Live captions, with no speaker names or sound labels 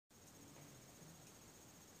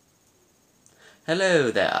Hello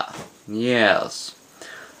there. Yes.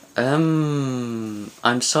 I'm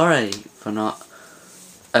sorry for not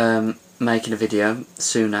making a video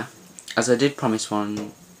sooner, as I did promise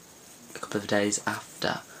one a couple of days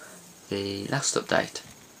after the last update.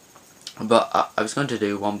 But I was going to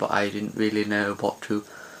do one, but I didn't really know what to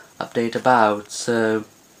update about, so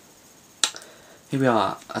here we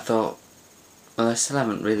are. I thought, well, I still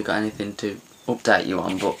haven't really got anything to update you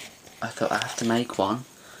on, but I thought I have to make one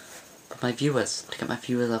for my viewers, to get my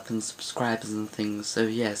viewers up and subscribers and things, so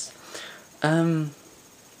yes. One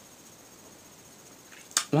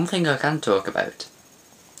thing I can talk about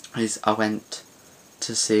is I went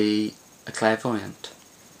to see a Clairvoyant.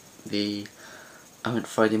 I went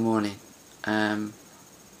Friday morning,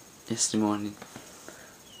 yesterday morning.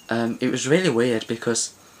 It was really weird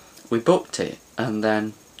because we booked it and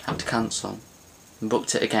then had to cancel, and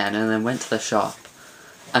booked it again, and then went to the shop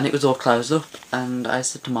and it was all closed up, and I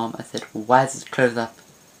said to Mum, I said, why is it closed up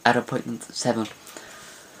at appointment 7?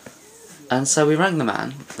 And so we rang the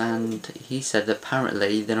man, and he said that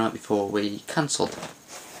apparently the night before we cancelled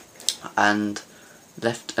and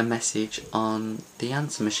left a message on the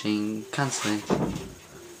answer machine cancelling.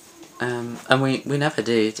 And we never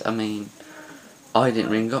did. I mean, I didn't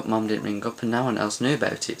ring up, Mum didn't ring up, and no one else knew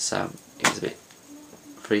about it, so it was a bit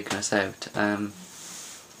freaking us out.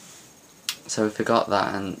 So we forgot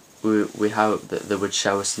that, and we hoped that they would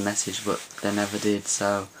show us the message, but they never did,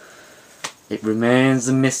 so it remains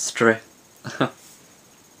a mystery. But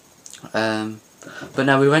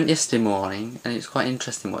no, we went yesterday morning, and it's quite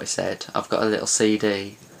interesting what he said. I've got a little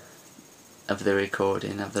CD of the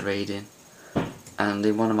recording, of the reading, and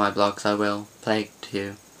in one of my blogs I will play it to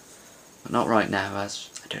you, but not right now, as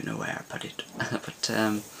I don't know where I put it. But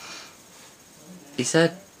he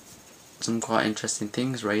said some quite interesting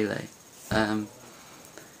things, really.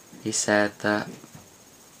 He said that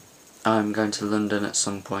I'm going to London at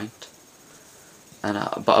some point,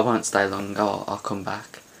 but I won't stay long, I'll come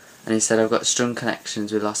back. And he said I've got strong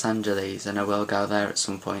connections with Los Angeles and I will go there at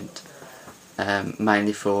some point,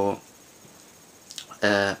 mainly for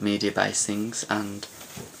media-based things and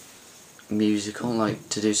musical, like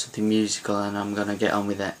to do something musical, and I'm going to get on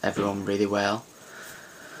with everyone really well.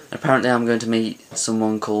 Apparently I'm going to meet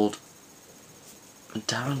someone called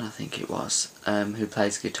Darren, I think it was, who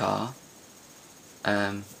plays guitar,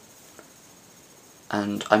 and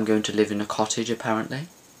I'm going to live in a cottage apparently,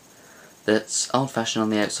 that's old fashioned on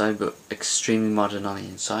the outside but extremely modern on the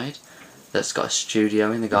inside, that's got a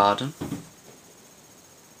studio in the garden.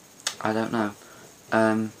 I don't know.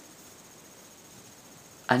 And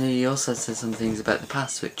he also said some things about the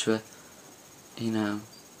past which were, you know,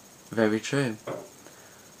 very true.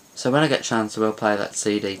 So when I get a chance I will play that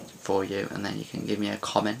CD for you, and then you can give me a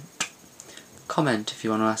comment. Comment if you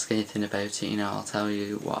want to ask anything about it, you know, I'll tell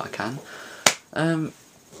you what I can. To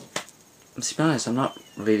be honest, I'm not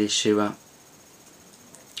really sure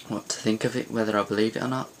what to think of it, whether I believe it or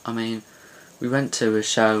not. I mean, we went to a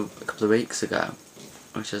show a couple of weeks ago,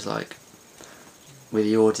 which was like, with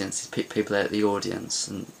the audience, pick people out of the audience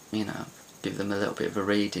and, you know, give them a little bit of a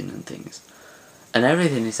reading and things. And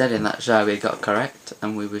everything he said in that show he got correct,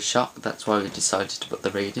 and we were shocked. That's why we decided to put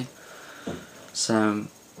the reading. So,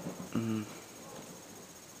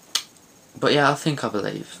 but yeah, I think I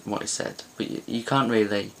believe what he said. But you can't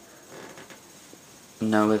really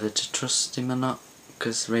know whether to trust him or not,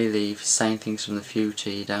 because really, if he's saying things from the future,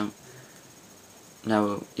 you don't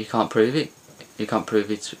know. You can't prove it. You can't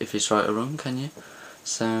prove it if it's right or wrong, can you?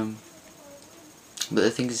 So, but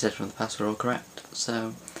the things he said from the past were all correct.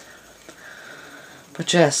 So.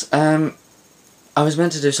 But yes, I was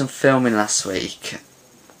meant to do some filming last week.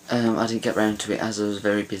 I didn't get round to it as I was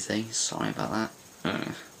very busy, sorry about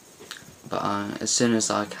that. But as soon as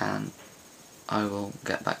I can, I will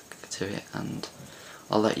get back to it and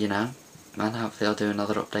I'll let you know. And hopefully I'll do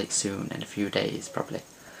another update soon, in a few days probably.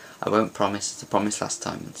 I won't promise, it's a promise last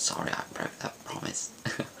time, and sorry I broke that promise.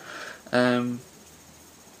 But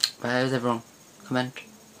how's everyone? Comment.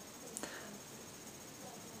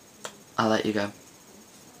 I'll let you go.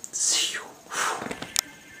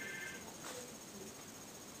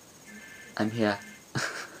 I'm here.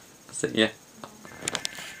 So yeah.